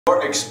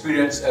Your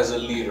experience as a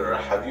leader,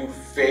 have you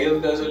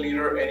failed as a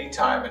leader any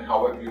time, and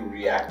how have you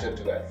reacted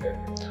to that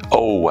failure?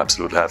 Oh,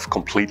 absolutely. I've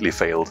completely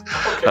failed,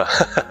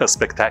 Okay.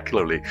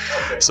 spectacularly.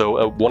 Okay.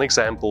 So one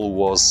example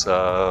was,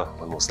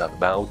 when was that,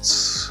 about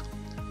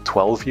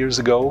 12 years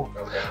ago.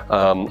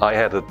 Okay. I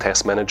had a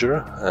test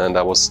manager, and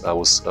I was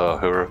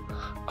her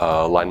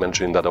line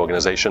manager in that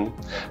organization,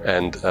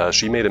 and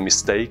she made a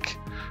mistake,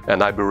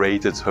 and I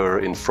berated her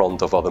in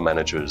front of other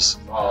managers.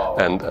 Oh.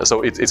 And so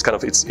it's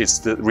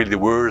really the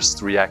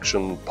worst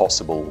reaction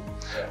possible.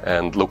 Yeah.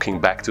 And looking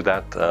back to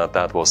that,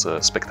 that was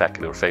a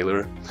spectacular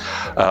failure.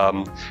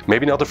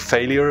 Maybe another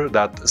failure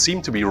that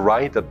seemed to be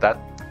right at that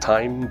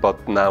time,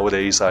 but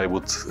nowadays I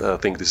would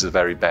think this is a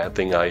very bad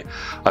thing. I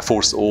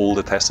forced all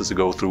the testers to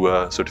go through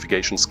a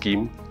certification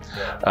scheme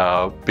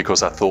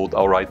because I thought,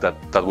 all right,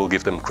 that will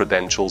give them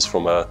credentials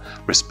from a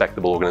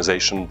respectable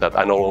organization that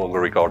I no longer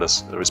regard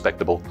as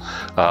respectable.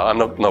 I'm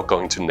not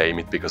going to name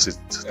it because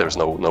there's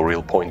no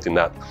real point in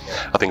that.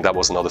 I think that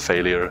was another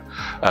failure.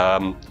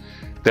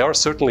 There are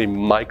certainly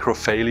micro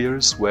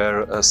failures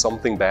where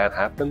something bad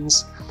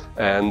happens,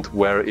 and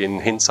where in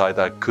hindsight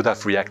I could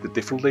have reacted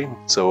differently.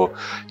 So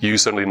you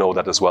certainly know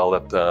that as well,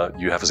 that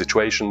you have a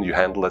situation, you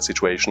handle that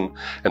situation,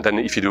 and then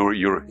if you do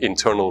your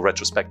internal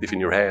retrospective in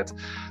your head,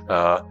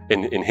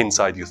 in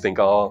hindsight you think,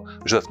 oh,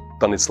 we should have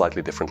done it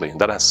slightly differently. And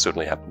that has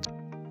certainly happened.